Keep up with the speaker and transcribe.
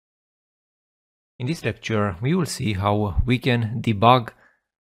In this lecture, we will see how we can debug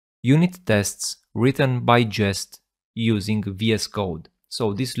unit tests written by Jest using VS Code.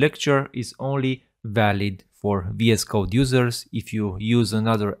 So this lecture is only valid for VS Code users. If you use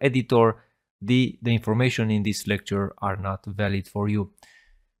another editor, the information in this lecture are not valid for you.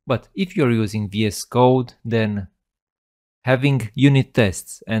 But if you're using VS Code, then having unit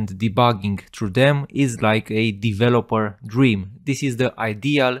tests and debugging through them is like a developer dream. This is the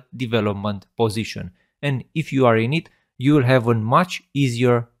ideal development position. And if you are in it, you will have a much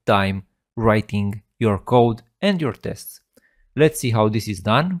easier time writing your code and your tests. Let's see how this is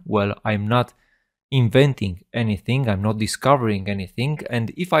done. Well, I'm not inventing anything, I'm not discovering anything. And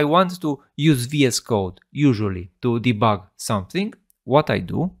if I want to use VS Code usually to debug something, what I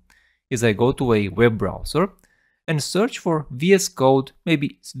do is I go to a web browser and search for VS Code,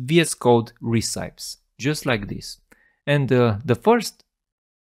 maybe VS Code recipes, just like this. And the first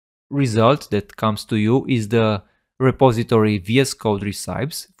result that comes to you is the repository VS Code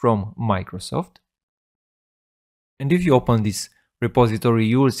recipes from Microsoft. And if you open this repository,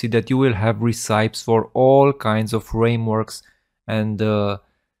 you will see that you will have recipes for all kinds of frameworks and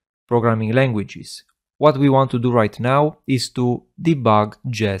programming languages. What we want to do right now is to debug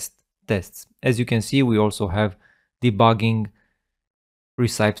Jest tests. As you can see, we also have debugging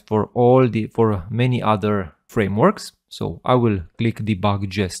recipes for many other frameworks. So I will click debug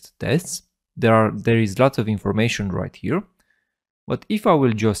Jest tests. There is lots of information right here. But if I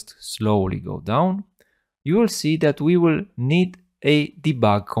will just slowly go down, you will see that we will need a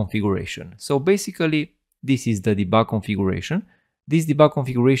debug configuration. So basically, this is the debug configuration. This debug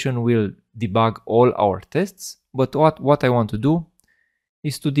configuration will debug all our tests. But what I want to do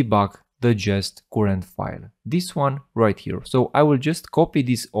is to debug the Jest current file, this one right here. So I will just copy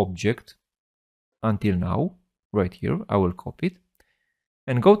this object until now, right here. I will copy it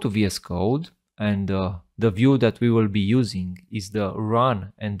and go to VS Code, and the view that we will be using is the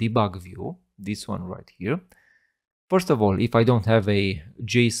run and debug view, this one right here. First of all, if I don't have a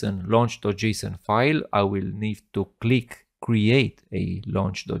JSON lauch.json file, I will need to click create a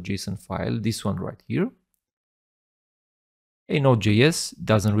lauch.json file, this one right here. A Node.js,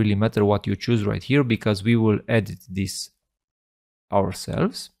 doesn't really matter what you choose right here because we will edit this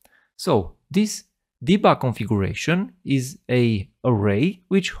ourselves. So this debug configuration is an array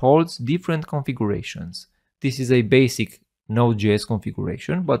which holds different configurations. This is a basic Node.js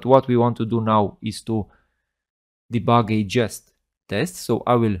configuration, but what we want to do now is to debug a Jest test. So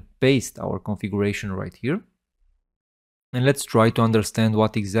I will paste our configuration right here. And let's try to understand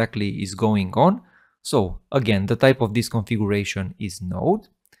what exactly is going on. So again, the type of this configuration is Node.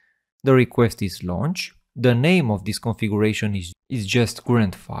 The request is launch. The name of this configuration is just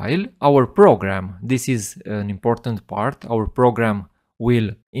current file. Our program, this is an important part. Our program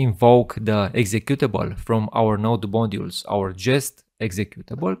will invoke the executable from our Node modules, our Jest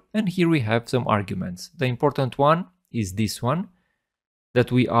executable. And here we have some arguments. The important one is this one,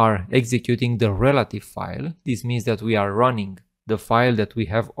 that we are executing the relative file. This means that we are running the file that we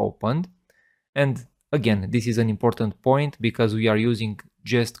have opened. And again, this is an important point because we are using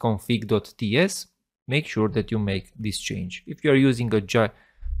jestconfig.ts. Make sure that you make this change. If you are using a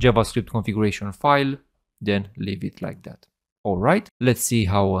JavaScript configuration file, then leave it like that. All right, let's see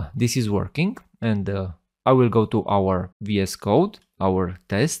how this is working. And I will go to our VS Code, our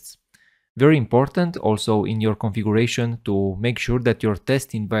tests. Very important also in your configuration to make sure that your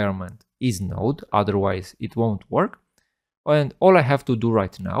test environment is Node, otherwise it won't work. And all I have to do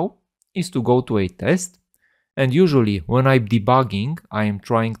right now is to go to a test. And usually when I'm debugging, I am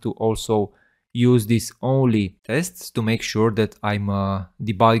trying to also use these only tests to make sure that I'm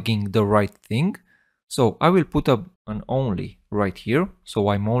debugging the right thing. So I will put up an only right here. So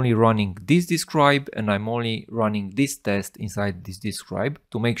I'm only running this describe and I'm only running this test inside this describe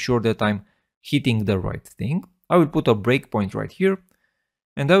to make sure that I'm hitting the right thing. I will put a breakpoint right here.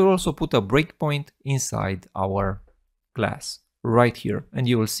 And I will also put a breakpoint inside our class right here. And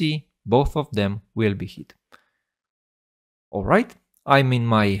you will see both of them will be hit. All right, I'm in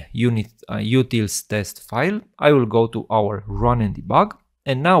my utils test file. I will go to our run and debug.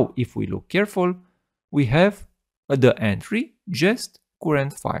 And now if we look careful, we have the entry Jest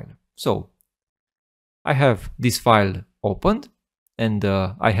current file. So I have this file opened and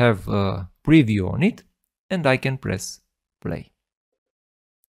I have a preview on it and I can press play.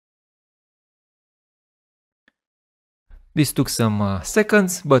 This took some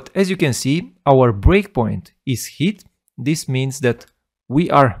seconds, but as you can see, our breakpoint is hit. This means that we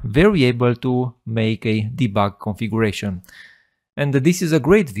are very able to make a debug configuration. And this is a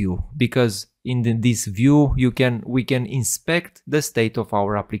great view because this view, we can inspect the state of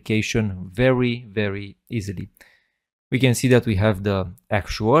our application very easily. We can see that we have the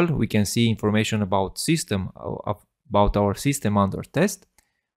actual, we can see information about about our system under test.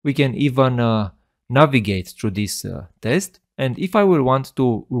 We can even navigate through this test. And if I will want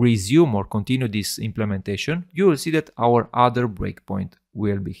to resume or continue this implementation, you will see that our other breakpoint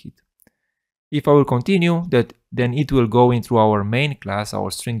will be hit. If I will continue, then it will go into our main class,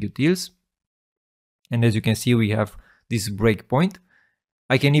 our string utils. And as you can see, we have this breakpoint.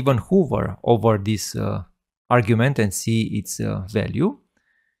 I can even hover over this argument and see its value.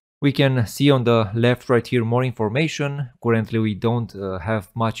 We can see on the left right here more information. Currently we don't have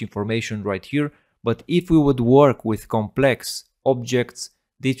much information right here, but if we would work with complex objects,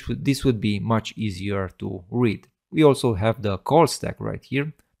 this would be much easier to read. We also have the call stack right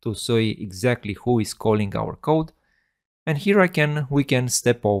here to say exactly who is calling our code. And here we can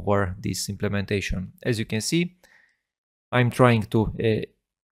step over this implementation. As you can see, I'm trying to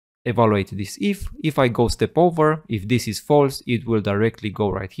evaluate this if. If I go step over, if this is false, it will directly go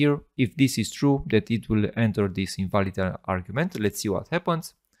right here. If this is true, that it will enter this invalid argument. Let's see what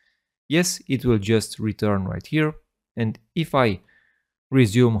happens. Yes, it will just return right here. And if I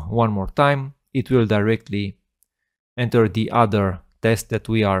resume one more time, it will directly enter the other test that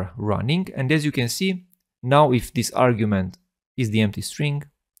we are running. And as you can see, now if this argument is the empty string,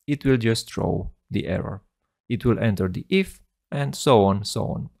 it will just throw the error. It will enter the if, and so on, so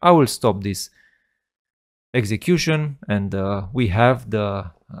on. I will stop this execution, and we have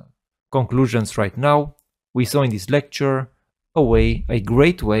the conclusions right now. We saw in this lecture a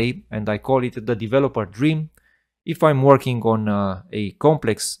great way, and I call it the developer dream. If I'm working on a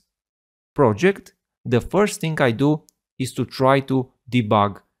complex project, the first thing I do is to try to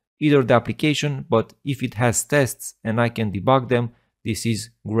debug either the application, but if it has tests and I can debug them, this is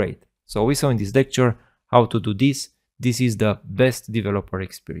great. So we saw in this lecture how to do this. This is the best developer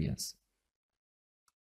experience.